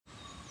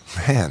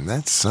Man,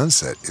 that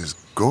sunset is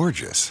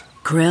gorgeous.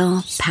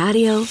 Grill,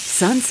 patio,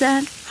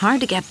 sunset.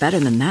 Hard to get better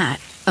than that.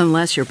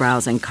 Unless you're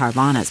browsing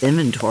Carvana's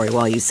inventory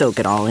while you soak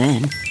it all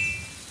in.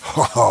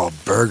 Oh,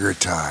 burger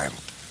time.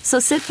 So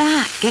sit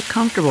back, get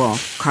comfortable.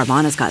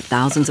 Carvana's got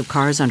thousands of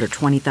cars under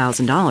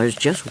 $20,000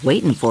 just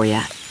waiting for you.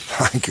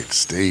 I could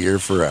stay here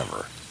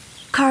forever.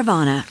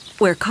 Carvana,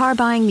 where car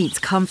buying meets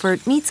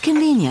comfort meets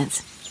convenience.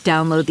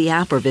 Download the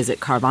app or visit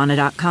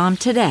Carvana.com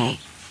today.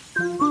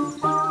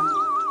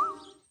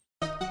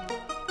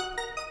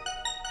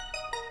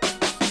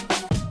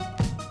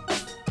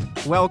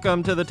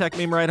 Welcome to the Tech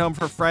Meme Ride Home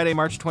for Friday,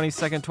 March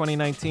 22nd,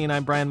 2019.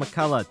 I'm Brian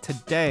McCullough.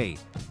 Today,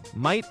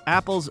 might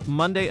Apple's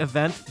Monday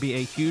event be a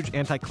huge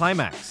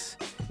anticlimax?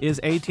 Is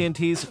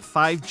AT&T's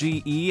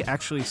 5GE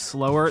actually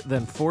slower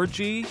than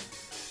 4G?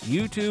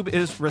 YouTube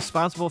is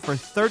responsible for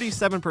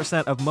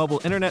 37% of mobile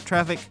internet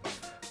traffic.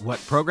 What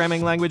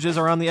programming languages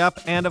are on the up?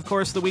 And, of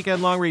course, the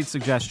weekend long read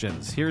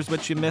suggestions. Here's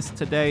what you missed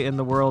today in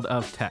the world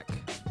of tech.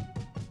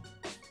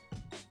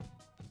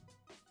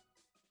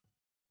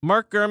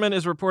 Mark Gurman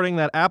is reporting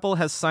that Apple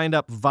has signed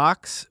up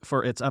Vox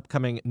for its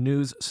upcoming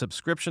news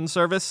subscription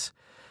service,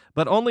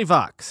 but only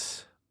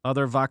Vox.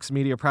 Other Vox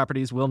Media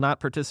properties will not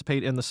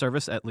participate in the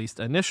service, at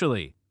least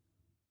initially.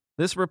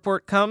 This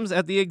report comes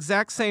at the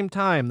exact same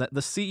time that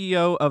the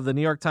CEO of the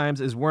New York Times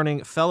is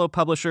warning fellow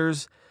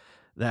publishers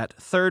that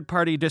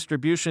third-party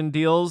distribution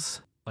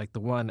deals, like the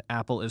one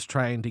Apple is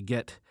trying to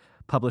get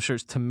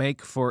publishers to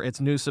make for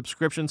its new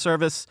subscription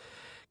service,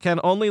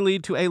 can only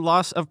lead to a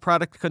loss of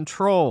product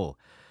control,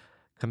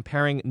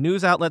 comparing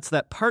news outlets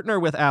that partner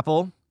with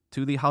Apple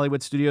to the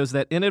Hollywood studios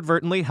that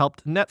inadvertently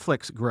helped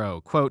Netflix grow.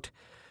 Quote,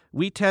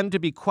 "We tend to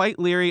be quite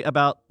leery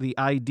about the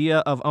idea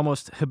of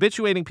almost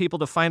habituating people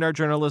to find our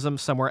journalism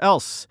somewhere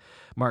else,"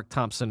 Mark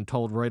Thompson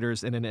told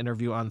Reuters in an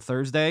interview on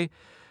Thursday.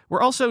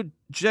 "We're also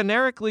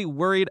generically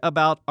worried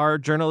about our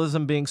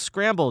journalism being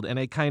scrambled in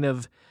a kind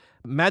of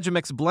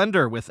Magimix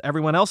blender with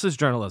everyone else's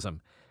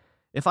journalism.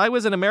 If I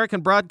was an American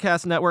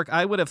broadcast network,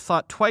 I would have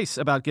thought twice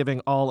about giving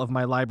all of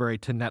my library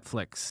to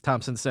Netflix,"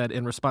 Thompson said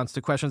in response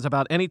to questions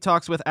about any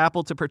talks with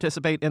Apple to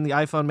participate in the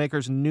iPhone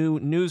maker's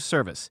new news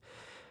service.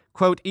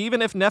 Quote,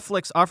 "Even if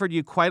Netflix offered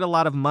you quite a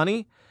lot of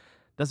money,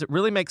 does it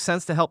really make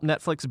sense to help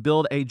Netflix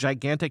build a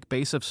gigantic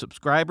base of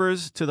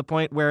subscribers to the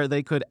point where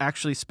they could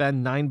actually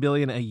spend $9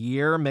 billion a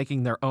year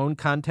making their own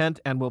content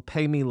and will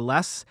pay me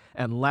less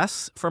and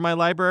less for my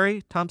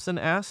library?" Thompson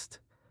asked.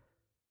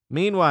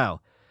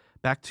 Meanwhile,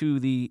 back to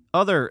the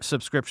other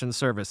subscription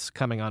service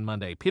coming on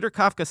Monday. Peter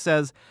Kafka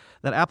says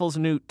that Apple's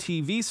new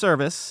TV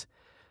service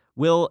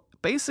will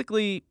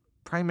basically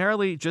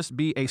primarily just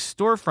be a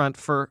storefront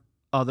for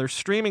other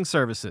streaming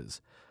services,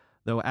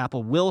 though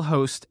Apple will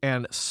host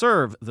and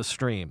serve the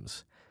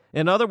streams.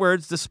 In other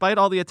words, despite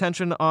all the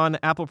attention on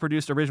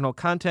Apple-produced original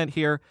content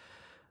here,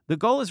 the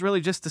goal is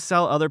really just to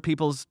sell other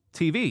people's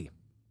TV.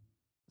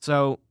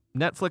 So,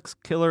 Netflix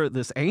killer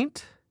this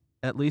ain't,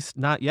 at least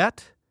not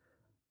yet.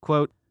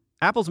 Quote,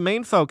 "Apple's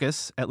main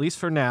focus, at least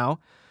for now,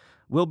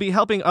 will be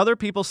helping other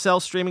people sell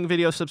streaming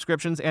video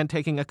subscriptions and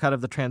taking a cut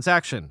of the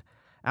transaction.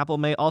 Apple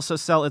may also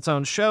sell its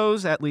own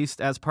shows, at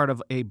least as part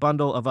of a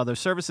bundle of other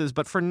services,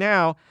 but for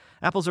now,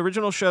 Apple's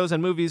original shows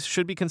and movies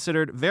should be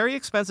considered very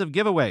expensive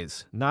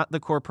giveaways, not the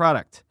core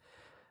product.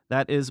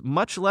 That is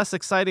much less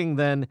exciting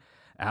than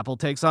Apple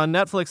takes on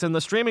Netflix in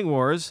the streaming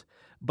wars,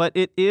 but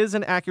it is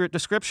an accurate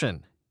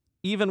description.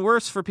 Even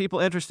worse for people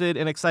interested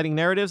in exciting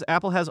narratives,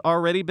 Apple has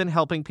already been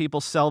helping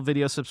people sell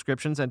video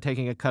subscriptions and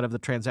taking a cut of the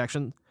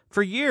transaction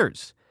for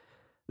years.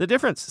 The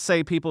difference,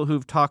 say people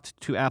who've talked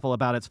to Apple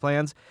about its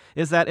plans,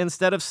 is that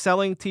instead of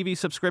selling TV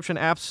subscription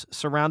apps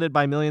surrounded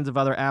by millions of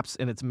other apps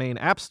in its main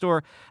app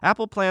store,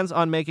 Apple plans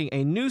on making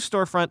a new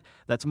storefront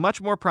that's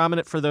much more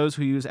prominent for those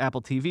who use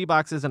Apple TV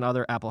boxes and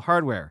other Apple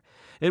hardware.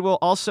 It will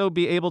also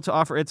be able to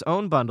offer its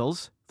own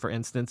bundles. For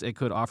instance, it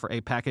could offer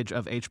a package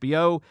of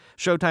HBO,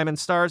 Showtime, and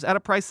Starz at a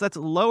price that's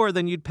lower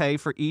than you'd pay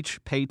for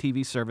each pay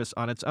TV service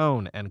on its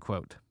own," end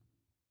quote.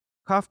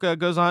 Kafka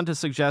goes on to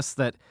suggest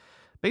that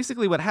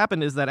basically what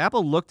happened is that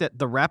Apple looked at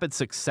the rapid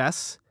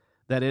success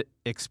that it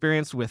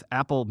experienced with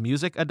Apple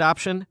Music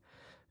adoption,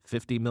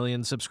 50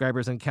 million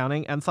subscribers and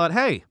counting, and thought,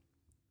 hey,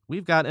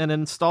 we've got an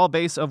install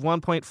base of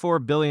 1.4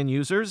 billion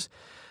users.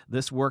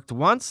 This worked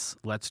once.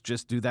 Let's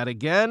just do that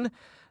again.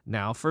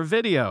 Now for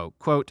video.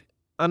 Quote,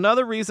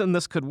 "Another reason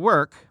this could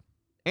work,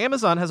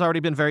 Amazon has already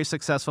been very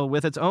successful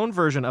with its own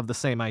version of the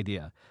same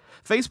idea.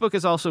 Facebook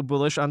is also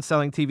bullish on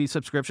selling TV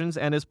subscriptions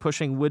and is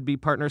pushing would-be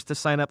partners to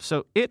sign up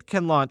so it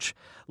can launch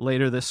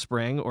later this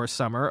spring or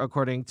summer,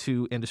 according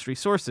to industry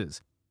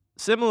sources.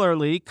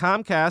 Similarly,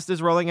 Comcast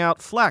is rolling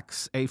out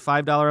Flex, a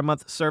 $5 a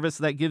month service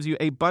that gives you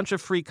a bunch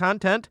of free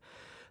content,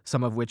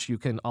 some of which you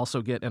can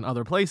also get in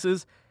other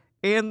places,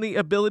 and the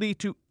ability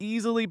to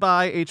easily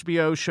buy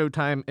HBO,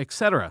 Showtime,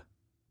 etc.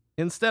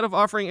 Instead of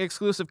offering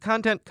exclusive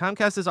content,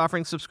 Comcast is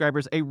offering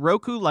subscribers a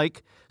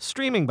Roku-like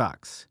streaming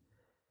box.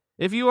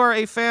 If you are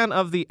a fan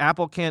of the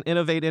Apple can't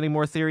innovate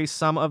anymore theory,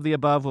 some of the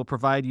above will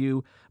provide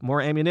you more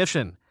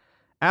ammunition.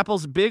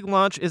 Apple's big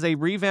launch is a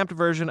revamped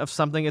version of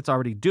something it's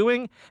already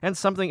doing and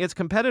something its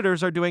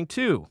competitors are doing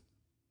too.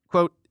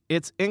 Quote,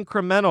 "It's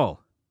incremental,"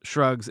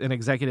 shrugs an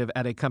executive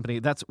at a company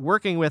that's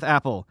working with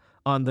Apple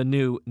on the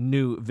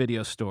new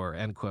video store,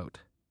 end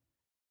quote.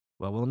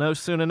 Well, we'll know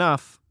soon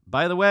enough.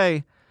 By the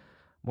way,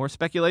 more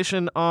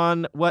speculation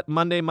on what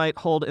Monday might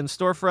hold in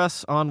store for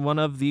us on one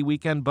of the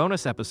weekend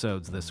bonus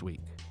episodes this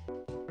week.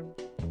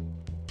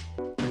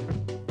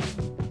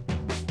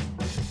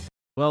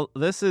 Well,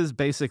 this is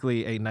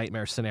basically a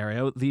nightmare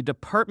scenario. The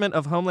Department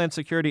of Homeland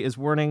Security is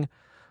warning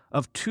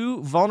of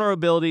 2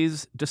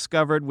 vulnerabilities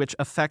discovered which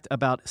affect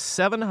about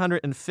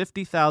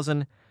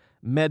 750,000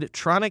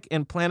 Medtronic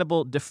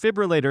implantable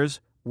defibrillators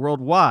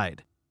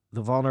worldwide.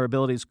 The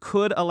vulnerabilities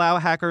could allow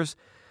hackers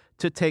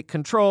to take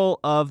control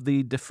of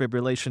the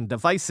defibrillation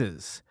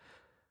devices,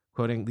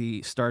 quoting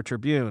the Star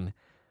Tribune.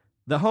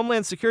 The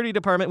Homeland Security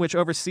Department, which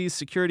oversees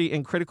security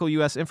in critical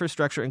U.S.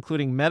 infrastructure,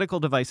 including medical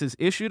devices,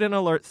 issued an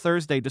alert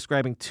Thursday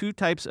describing 2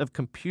 types of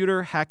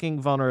computer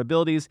hacking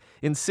vulnerabilities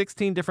in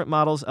 16 different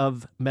models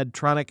of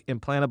Medtronic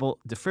implantable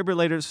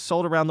defibrillators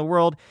sold around the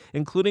world,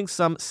 including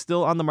some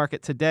still on the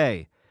market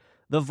today.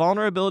 The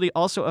vulnerability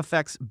also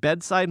affects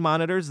bedside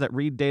monitors that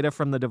read data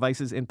from the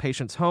devices in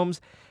patients'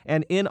 homes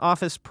and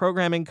in-office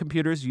programming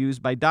computers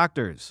used by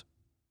doctors.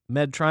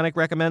 Medtronic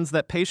recommends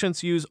that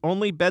patients use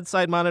only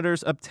bedside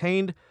monitors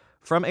obtained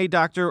from a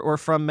doctor or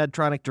from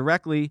Medtronic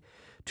directly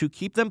to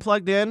keep them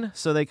plugged in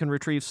so they can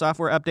retrieve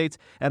software updates,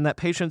 and that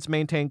patients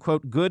maintain,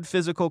 quote, "good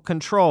physical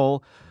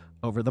control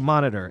over the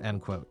monitor,"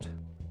 end quote.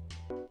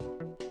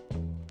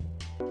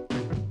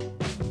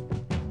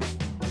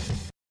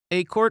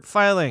 A court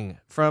filing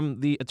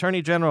from the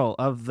Attorney General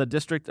of the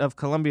District of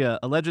Columbia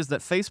alleges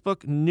that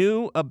Facebook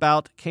knew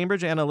about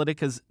Cambridge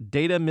Analytica's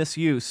data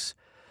misuse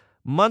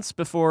months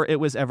before it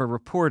was ever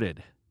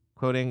reported,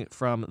 quoting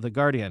from The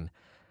Guardian.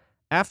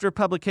 After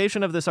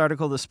publication of this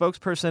article, the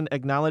spokesperson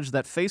acknowledged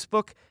that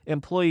Facebook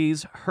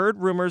employees heard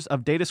rumors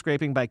of data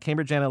scraping by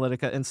Cambridge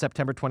Analytica in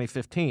September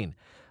 2015.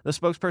 The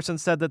spokesperson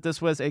said that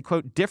this was a,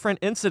 quote, "different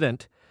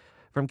incident"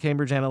 from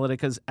Cambridge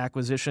Analytica's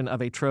acquisition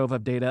of a trove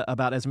of data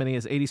about as many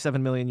as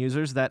 87 million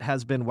users that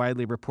has been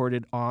widely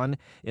reported on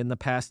in the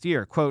past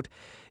year. Quote,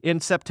 "In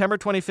September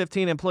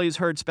 2015, employees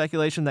heard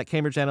speculation that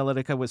Cambridge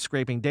Analytica was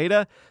scraping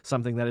data,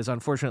 something that is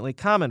unfortunately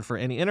common for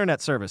any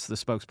internet service," the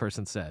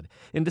spokesperson said.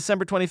 "In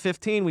December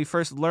 2015, we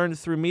first learned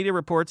through media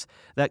reports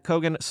that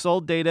Kogan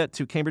sold data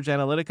to Cambridge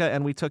Analytica,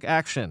 and we took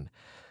action.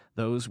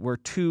 Those were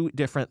 2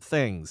 different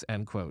things,"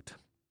 end quote.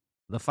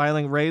 The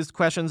filing raised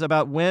questions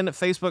about when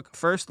Facebook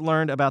first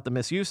learned about the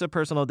misuse of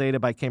personal data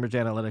by Cambridge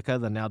Analytica,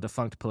 the now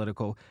defunct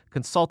political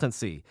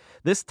consultancy.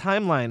 This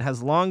timeline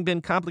has long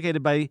been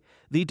complicated by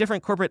the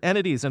different corporate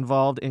entities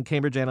involved in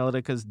Cambridge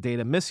Analytica's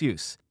data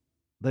misuse.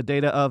 The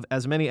data of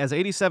as many as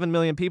 87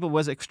 million people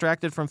was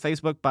extracted from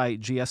Facebook by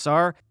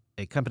GSR,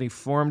 a company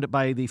formed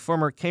by the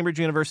former Cambridge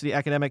University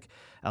academic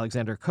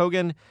Alexander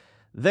Kogan,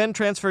 then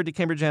transferred to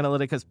Cambridge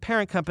Analytica's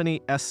parent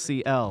company,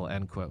 SCL,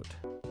 end quote.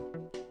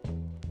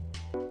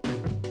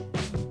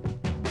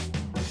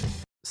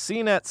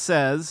 CNET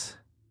says,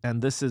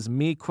 and this is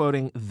me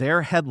quoting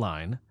their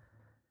headline,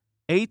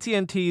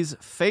 AT&T's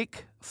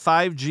fake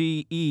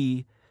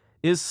 5G-E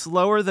is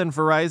slower than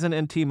Verizon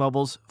and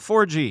T-Mobile's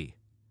 4G.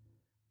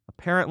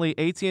 Apparently,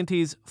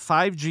 AT&T's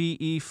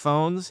 5G-E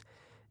phones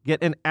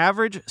get an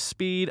average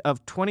speed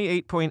of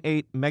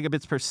 28.8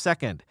 megabits per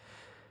second.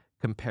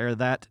 Compare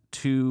that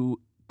to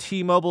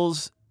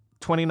T-Mobile's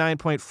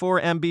 29.4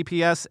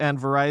 Mbps and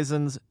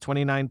Verizon's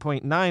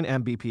 29.9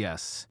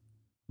 Mbps.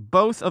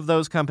 Both of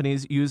those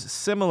companies use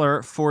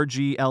similar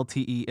 4G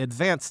LTE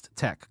advanced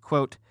tech.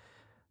 Quote,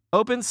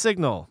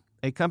 OpenSignal,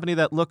 a company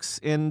that looks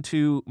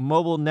into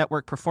mobile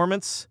network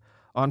performance,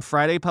 on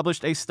Friday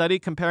published a study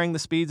comparing the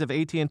speeds of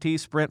AT&T,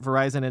 Sprint,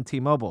 Verizon, and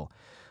T-Mobile.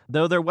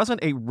 Though there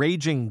wasn't a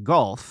raging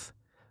gulf,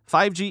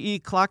 5G-E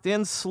clocked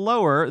in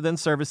slower than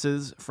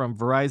services from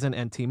Verizon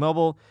and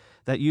T-Mobile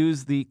that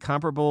use the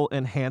comparable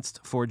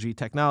enhanced 4G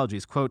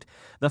technologies. Quote,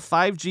 the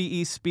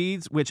 5G-E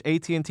speeds which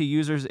AT&T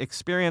users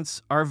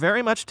experience are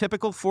very much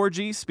typical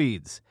 4G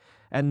speeds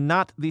and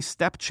not the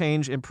step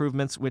change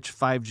improvements which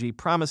 5G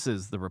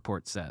promises, the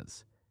report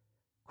says.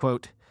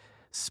 Quote,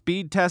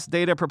 speed test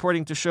data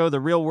purporting to show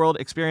the real-world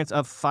experience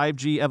of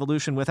 5G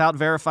evolution without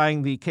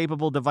verifying the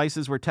capable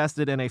devices were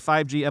tested in a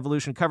 5G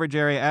evolution coverage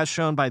area as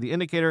shown by the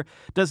indicator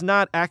does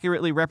not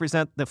accurately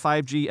represent the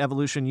 5G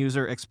evolution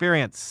user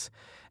experience,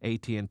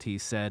 AT&T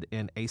said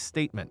in a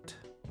statement.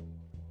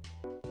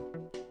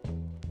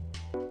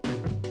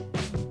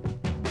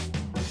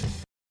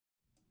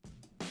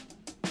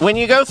 When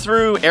you go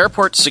through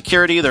airport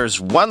security,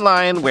 there's one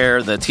line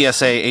where the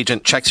TSA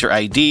agent checks your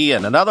ID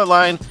and another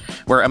line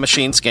where a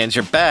machine scans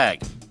your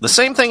bag. The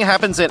same thing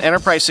happens in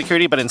enterprise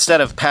security, but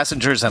instead of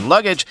passengers and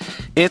luggage,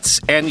 it's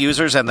end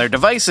users and their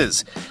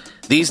devices.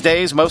 These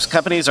days, most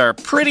companies are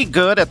pretty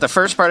good at the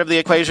first part of the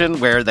equation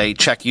where they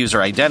check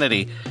user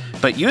identity.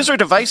 but user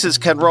devices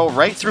can roll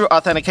right through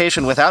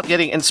authentication without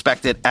getting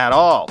inspected at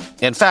all.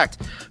 In fact,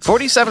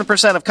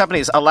 47% of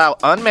companies allow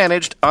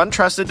unmanaged,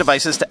 untrusted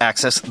devices to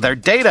access their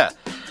data.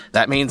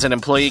 That means an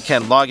employee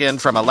can log in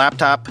from a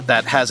laptop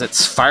that has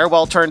its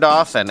firewall turned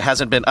off and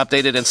hasn't been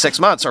updated in 6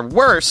 months. Or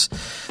worse,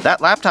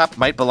 that laptop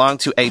might belong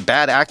to a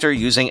bad actor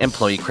using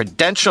employee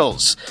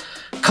credentials.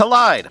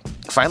 Kolide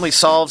finally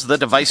solves the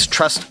device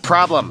trust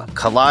problem.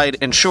 Kolide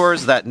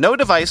ensures that no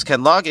device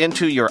can log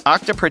into your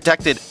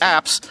Okta-protected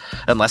apps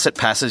unless it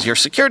passes your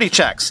security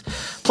checks.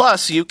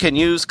 Plus, you can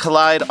use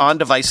Kolide on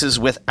devices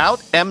without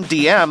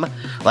MDM,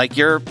 like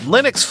your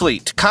Linux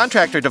fleet,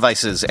 contractor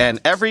devices, and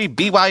every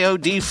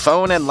BYOD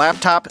phone and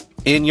laptop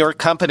in your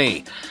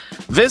company.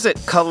 Visit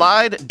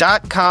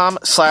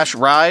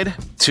kolide.com/ride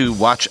to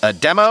watch a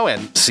demo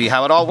and see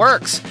how it all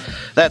works.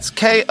 That's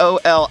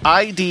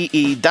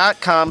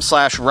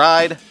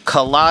KOLIDE.com/ride,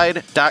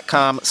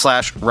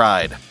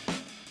 kolide.com/ride.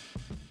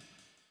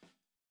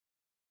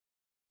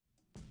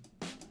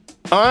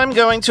 I'm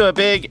going to a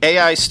big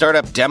AI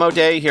startup demo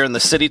day here in the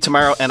city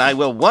tomorrow, and I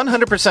will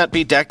 100%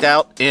 be decked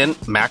out in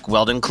Mack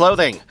Weldon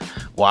clothing.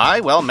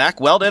 Why? Well, Mack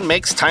Weldon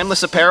makes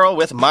timeless apparel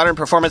with modern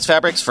performance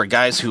fabrics for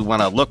guys who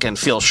want to look and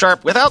feel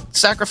sharp without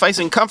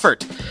sacrificing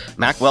comfort.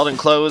 Mack Weldon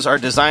clothes are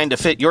designed to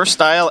fit your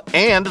style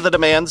and the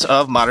demands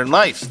of modern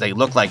life. They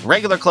look like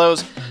regular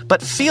clothes,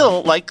 but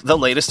feel like the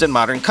latest in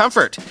modern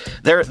comfort.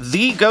 They're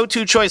the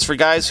go-to choice for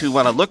guys who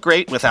want to look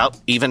great without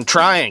even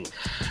trying.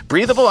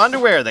 Breathable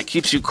underwear that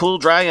keeps you cool,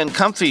 dry, and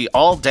comfy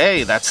all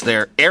day. That's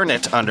their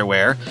AirKnit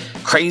underwear.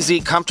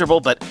 Crazy,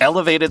 comfortable, but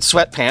elevated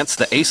sweatpants,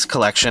 the Ace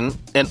collection.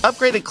 An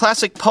upgraded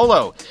classic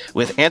polo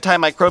with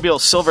antimicrobial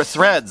silver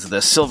threads,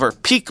 the Silver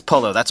Peak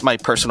polo. That's my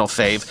personal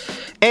fave.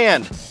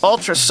 And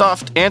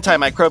ultra-soft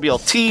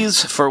antimicrobial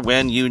tees for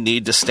when you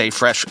need to stay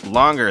fresh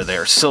longer.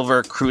 Their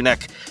silver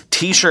crewneck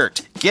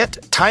t-shirt.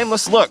 Get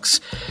timeless looks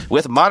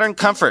with modern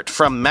comfort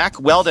from Mack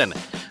Weldon.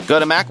 Go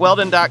to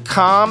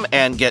MackWeldon.com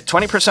and get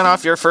 20%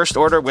 off your first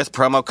order with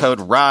promo code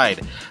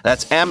RIDE.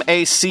 That's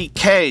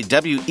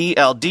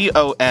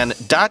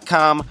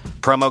MackWeldon.com,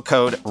 promo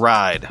code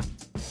RIDE.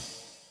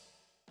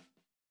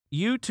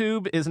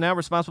 YouTube is now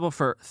responsible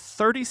for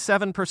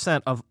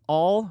 37% of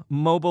all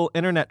mobile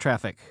internet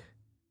traffic,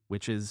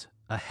 which is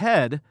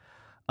ahead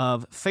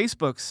of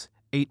Facebook's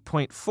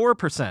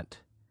 8.4%.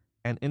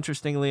 And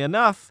interestingly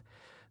enough,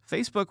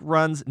 Facebook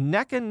runs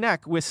neck and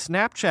neck with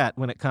Snapchat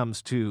when it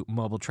comes to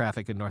mobile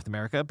traffic in North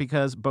America,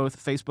 because both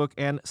Facebook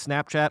and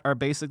Snapchat are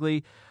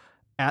basically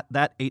at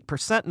that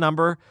 8%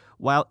 number,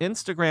 while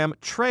Instagram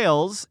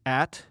trails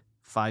at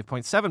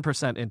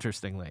 5.7%,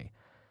 interestingly.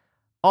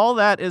 All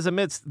that is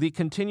amidst the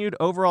continued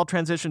overall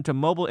transition to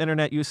mobile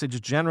internet usage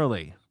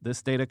generally.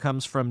 This data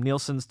comes from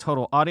Nielsen's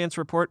Total Audience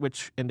Report,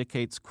 which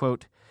indicates,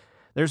 quote,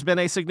 "There's been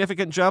a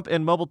significant jump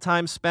in mobile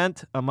time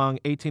spent among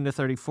 18 to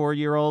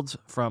 34-year-olds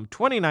from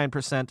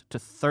 29% to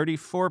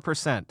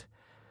 34%.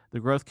 The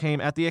growth came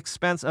at the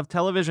expense of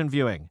television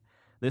viewing.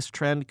 This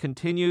trend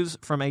continues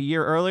from a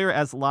year earlier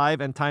as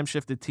live and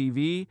time-shifted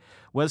TV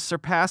was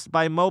surpassed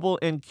by mobile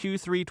in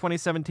Q3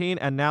 2017,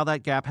 and now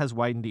that gap has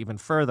widened even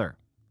further.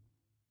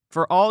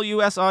 For all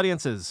U.S.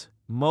 audiences,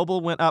 mobile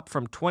went up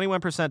from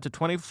 21% to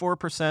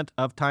 24%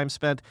 of time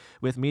spent,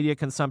 with media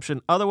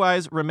consumption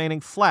otherwise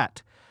remaining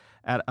flat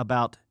at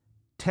about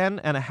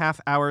 10.5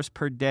 hours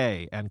per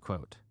day," end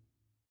quote.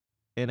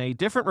 In a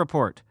different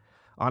report,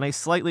 on a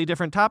slightly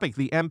different topic,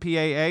 the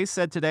MPAA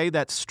said today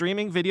that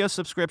streaming video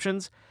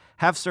subscriptions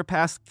have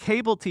surpassed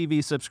cable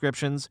TV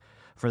subscriptions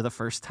for the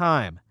first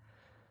time.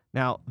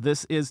 Now,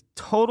 this is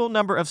total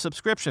number of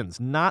subscriptions,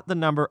 not the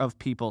number of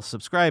people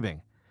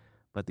subscribing.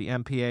 But the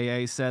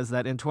MPAA says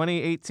that in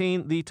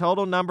 2018, the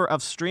total number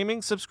of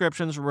streaming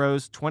subscriptions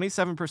rose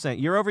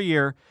 27% year over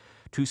year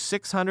to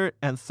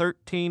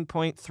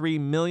 613.3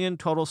 million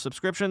total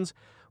subscriptions,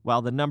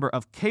 while the number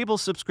of cable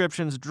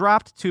subscriptions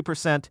dropped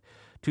 2%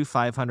 to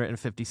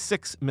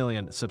 556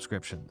 million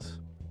subscriptions.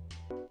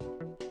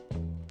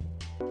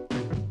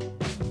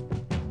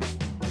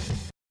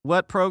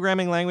 What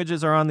programming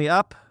languages are on the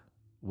up?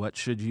 What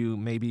should you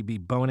maybe be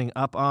boning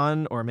up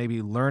on or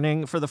maybe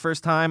learning for the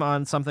first time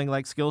on something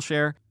like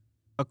Skillshare?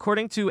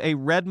 According to a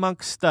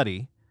RedMonk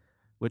study,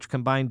 which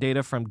combined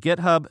data from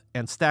GitHub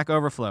and Stack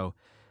Overflow,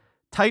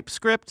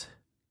 TypeScript,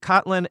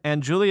 Kotlin,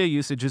 and Julia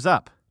usage is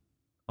up.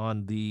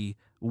 On the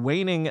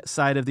waning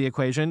side of the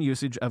equation,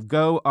 usage of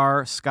Go,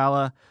 R,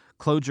 Scala,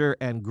 Clojure,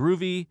 and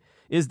Groovy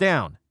is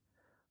down.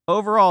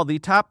 Overall, the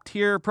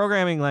top-tier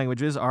programming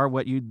languages are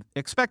what you'd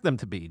expect them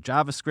to be: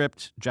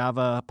 JavaScript,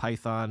 Java,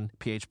 Python,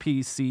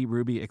 PHP, C,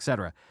 Ruby,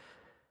 etc.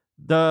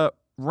 The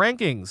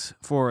rankings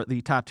for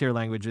the top-tier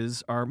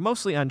languages are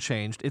mostly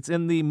unchanged. It's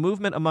in the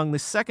movement among the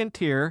second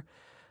tier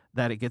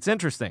that it gets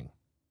interesting.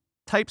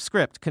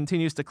 TypeScript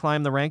continues to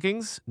climb the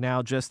rankings,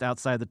 now just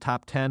outside the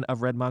top 10 of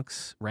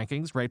RedMonk's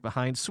rankings, right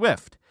behind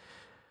Swift.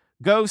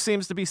 Go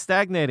seems to be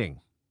stagnating.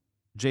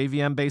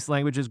 JVM-based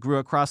languages grew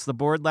across the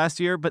board last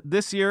year, but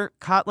this year,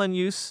 Kotlin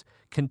use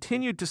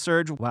continued to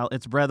surge while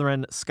its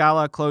brethren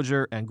Scala,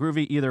 Clojure, and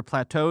Groovy either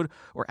plateaued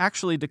or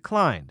actually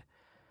declined.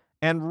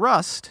 And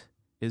Rust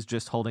is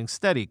just holding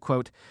steady.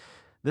 Quote,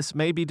 "This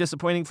may be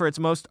disappointing for its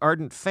most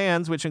ardent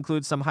fans, which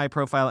include some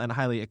high-profile and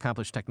highly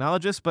accomplished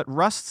technologists, but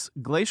Rust's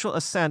glacial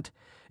ascent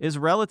is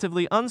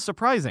relatively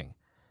unsurprising.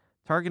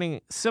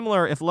 Targeting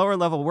similar, if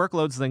lower-level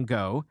workloads than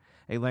Go,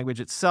 a language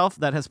itself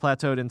that has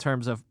plateaued in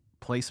terms of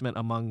placement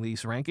among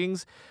these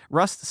rankings,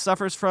 Rust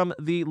suffers from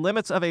the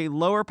limits of a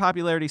lower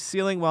popularity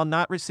ceiling while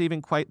not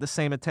receiving quite the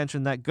same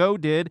attention that Go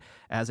did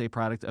as a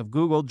product of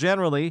Google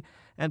generally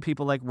and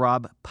people like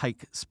Rob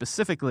Pike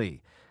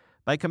specifically.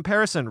 By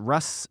comparison,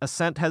 Rust's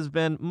ascent has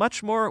been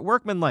much more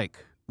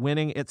workmanlike,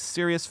 winning its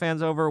serious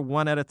fans over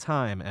one at a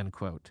time," end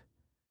quote.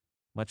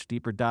 Much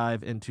deeper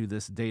dive into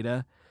this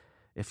data.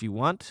 If you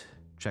want,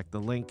 check the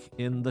link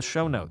in the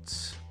show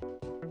notes.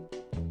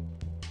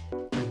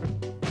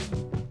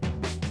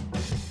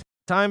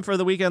 Time for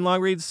the weekend long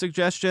read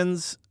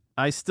suggestions.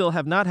 I still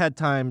have not had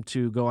time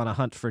to go on a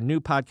hunt for new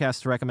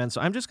podcasts to recommend,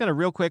 so I'm just going to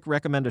real quick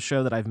recommend a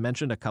show that I've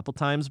mentioned a couple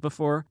times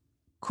before.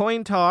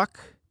 Coin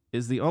Talk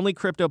is the only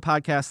crypto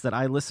podcast that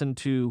I listen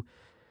to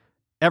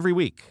every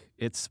week.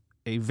 It's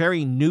a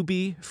very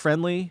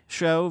newbie-friendly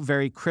show,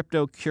 very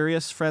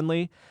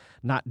crypto-curious-friendly,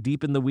 not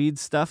deep in the weeds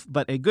stuff,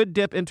 but a good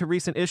dip into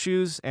recent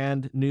issues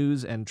and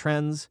news and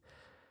trends.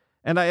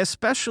 And I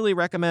especially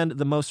recommend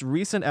the most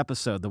recent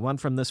episode, the one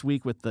from this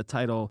week with the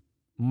title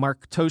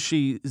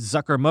Marktoshi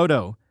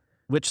Zuckermoto,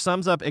 which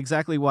sums up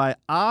exactly why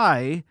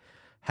I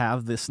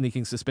have this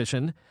sneaking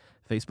suspicion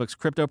Facebook's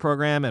crypto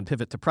program and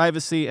pivot to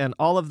privacy and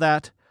all of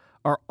that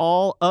are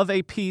all of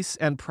a piece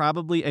and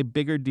probably a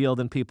bigger deal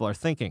than people are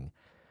thinking.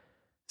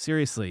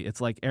 Seriously,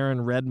 it's like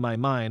Aaron read my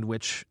mind,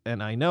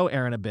 and I know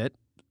Aaron a bit,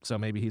 so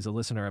maybe he's a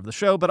listener of the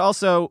show, but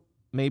also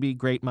maybe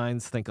great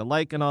minds think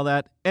alike and all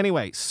that.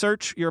 Anyway,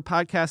 search your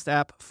podcast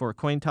app for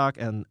Coin Talk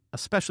and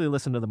especially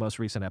listen to the most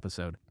recent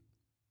episode.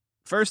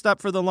 First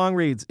up for the long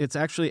reads, it's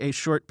actually a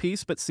short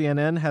piece, but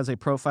CNN has a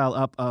profile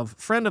up of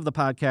friend of the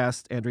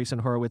podcast,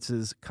 Andreessen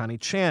Horowitz's Connie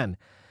Chan.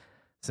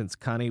 Since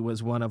Connie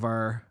was one of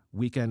our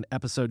weekend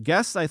episode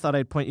guests, I thought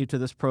I'd point you to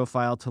this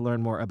profile to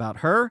learn more about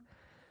her.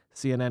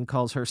 CNN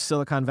calls her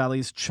Silicon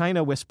Valley's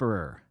China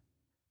whisperer.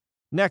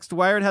 Next,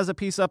 Wired has a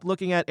piece up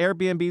looking at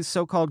Airbnb's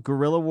so-called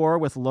guerrilla war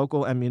with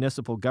local and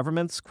municipal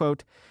governments.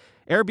 Quote,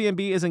 Airbnb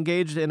is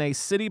engaged in a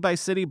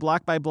city-by-city,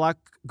 block-by-block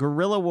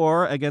guerrilla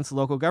war against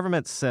local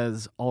governments,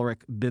 says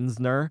Ulrich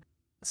Binsner,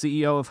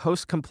 CEO of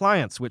Host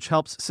Compliance, which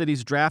helps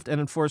cities draft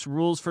and enforce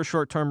rules for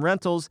short-term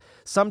rentals,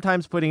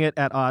 sometimes putting it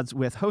at odds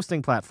with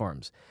hosting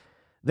platforms.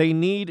 They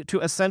need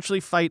to essentially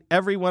fight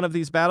every one of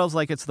these battles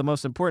like it's the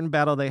most important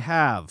battle they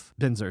have,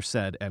 Binsner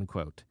said, end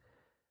quote.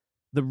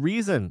 The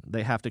reason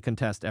they have to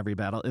contest every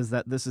battle is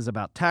that this is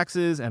about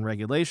taxes and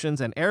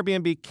regulations, and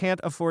Airbnb can't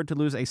afford to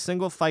lose a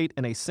single fight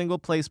in a single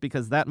place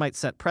because that might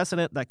set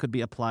precedent that could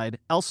be applied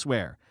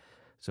elsewhere.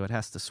 So it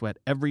has to sweat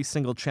every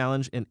single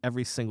challenge in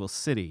every single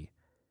city.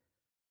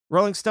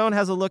 Rolling Stone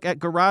has a look at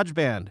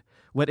GarageBand,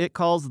 what it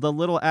calls the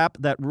little app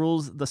that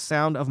rules the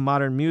sound of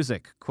modern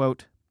music.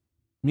 Quote,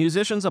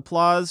 musicians'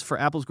 applause for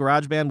Apple's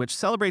GarageBand, which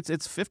celebrates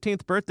its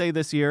 15th birthday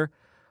this year,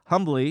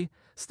 humbly,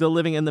 still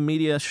living in the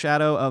media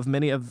shadow of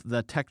many of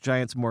the tech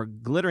giants' more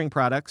glittering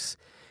products,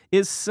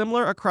 is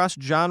similar across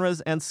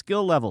genres and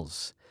skill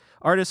levels.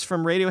 Artists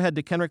from Radiohead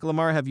to Kendrick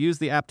Lamar have used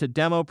the app to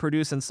demo,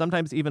 produce, and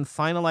sometimes even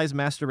finalize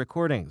master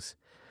recordings.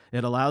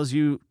 It allows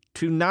you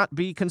to not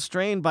be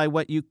constrained by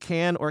what you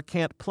can or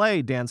can't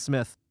play, Dan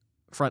Smith,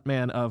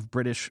 frontman of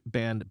British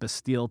band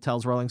Bastille,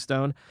 tells Rolling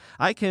Stone.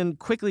 I can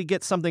quickly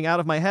get something out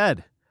of my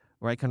head,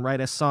 or I can write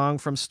a song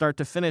from start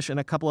to finish in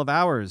a couple of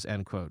hours,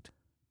 end quote.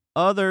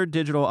 Other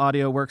digital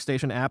audio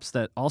workstation apps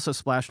that also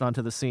splashed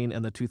onto the scene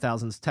in the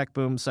 2000s tech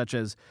boom, such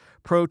as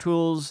Pro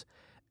Tools,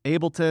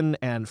 Ableton,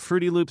 and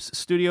Fruity Loops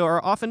Studio,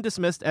 are often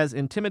dismissed as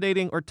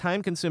intimidating or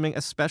time-consuming,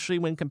 especially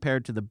when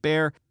compared to the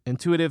bare,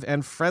 intuitive,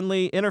 and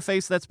friendly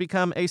interface that's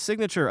become a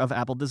signature of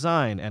Apple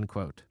design, end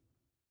quote.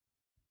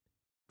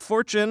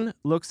 Fortune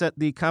looks at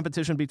the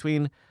competition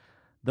between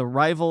the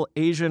rival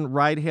Asian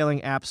ride-hailing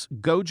apps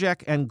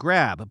Gojek and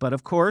Grab, but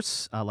of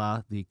course, a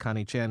la the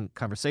Connie Chan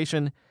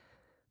conversation,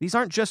 these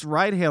aren't just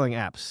ride-hailing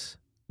apps,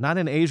 not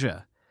in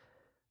Asia.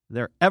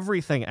 They're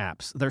everything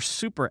apps. They're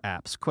super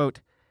apps.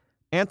 Quote,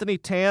 Anthony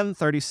Tan,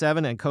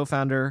 37, and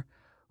co-founder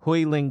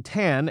Hui Ling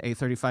Tan, a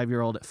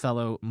 35-year-old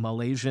fellow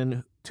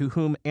Malaysian to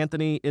whom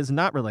Anthony is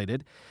not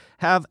related,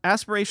 have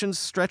aspirations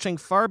stretching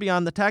far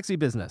beyond the taxi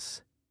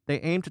business.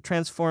 They aim to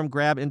transform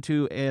Grab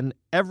into an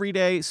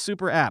everyday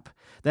super app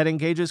that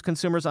engages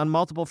consumers on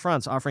multiple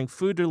fronts, offering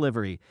food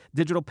delivery,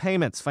 digital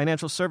payments,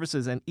 financial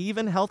services, and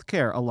even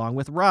healthcare along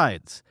with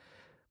rides.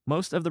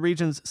 Most of the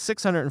region's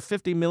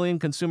 650 million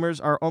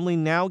consumers are only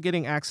now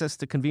getting access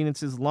to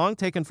conveniences long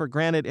taken for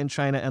granted in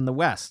China and the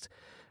West.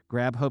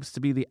 Grab hopes to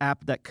be the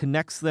app that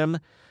connects them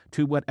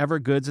to whatever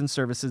goods and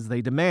services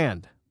they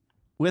demand.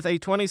 With a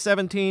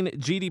 2017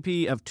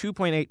 GDP of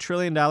 $2.8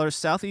 trillion,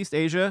 Southeast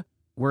Asia,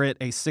 were it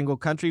a single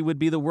country, would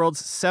be the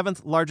world's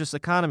 7th largest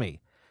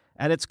economy.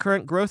 At its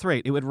current growth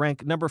rate, it would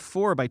rank number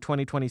 4 by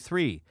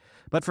 2023.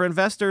 But for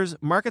investors,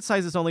 market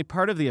size is only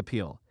part of the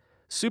appeal.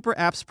 super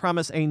apps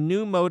promise a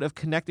new mode of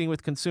connecting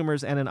with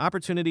consumers and an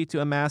opportunity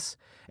to amass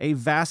a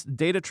vast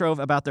data trove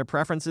about their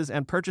preferences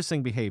and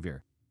purchasing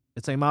behavior.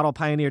 It's a model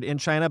pioneered in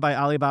China by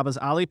Alibaba's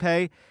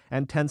Alipay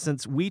and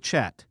Tencent's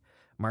WeChat.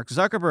 Mark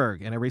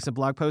Zuckerberg, in a recent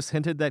blog post,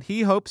 hinted that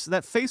he hopes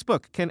that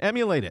Facebook can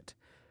emulate it.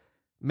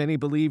 Many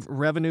believe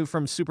revenue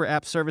from super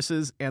app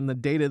services and the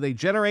data they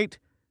generate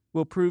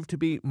will prove to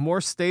be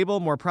more stable,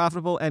 more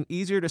profitable, and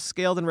easier to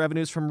scale than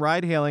revenues from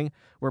ride-hailing,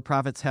 where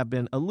profits have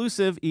been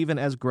elusive even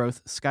as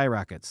growth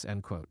skyrockets,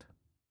 end quote.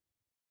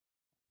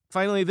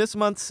 Finally, this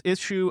month's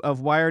issue of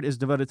Wired is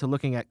devoted to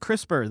looking at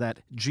CRISPR, that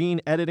gene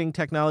editing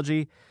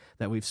technology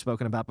that we've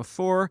spoken about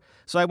before.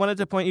 So I wanted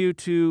to point you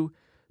to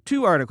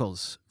 2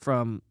 articles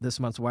from this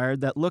month's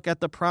Wired that look at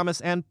the promise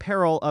and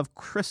peril of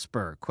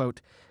CRISPR. Quote,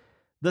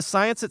 "The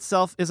science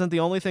itself isn't the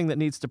only thing that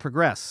needs to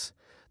progress.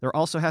 There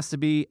also has to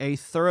be a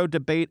thorough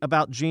debate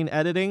about gene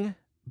editing,"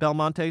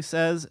 Belmonte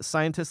says.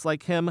 "Scientists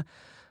like him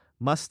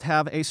must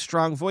have a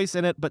strong voice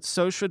in it, but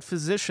so should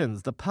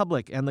physicians, the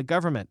public, and the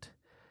government."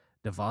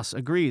 DeVos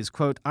agrees.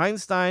 Quote,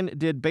 "Einstein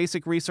did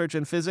basic research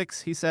in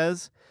physics," he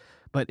says,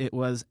 "but it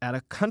was at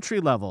a country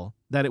level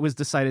that it was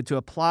decided to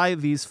apply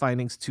these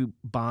findings to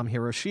bomb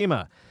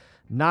Hiroshima,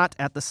 not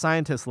at the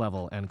scientist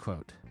level," end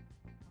quote.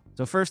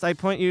 So first, I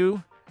point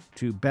you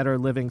to Better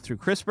Living Through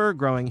CRISPR,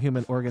 Growing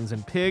Human Organs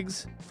in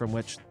Pigs, from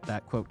which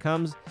that quote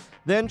comes.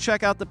 Then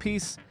check out the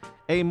piece,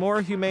 A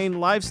More Humane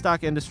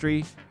Livestock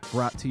Industry,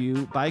 brought to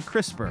you by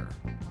CRISPR.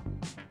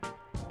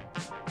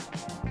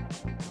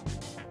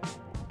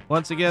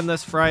 Once again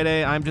this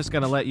Friday, I'm just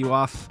going to let you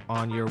off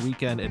on your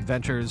weekend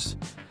adventures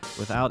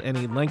without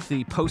any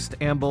lengthy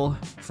post-amble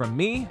from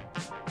me,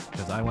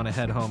 because I want to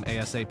head home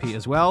ASAP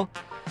as well.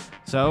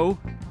 So,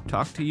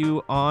 talk to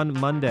you on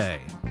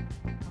Monday.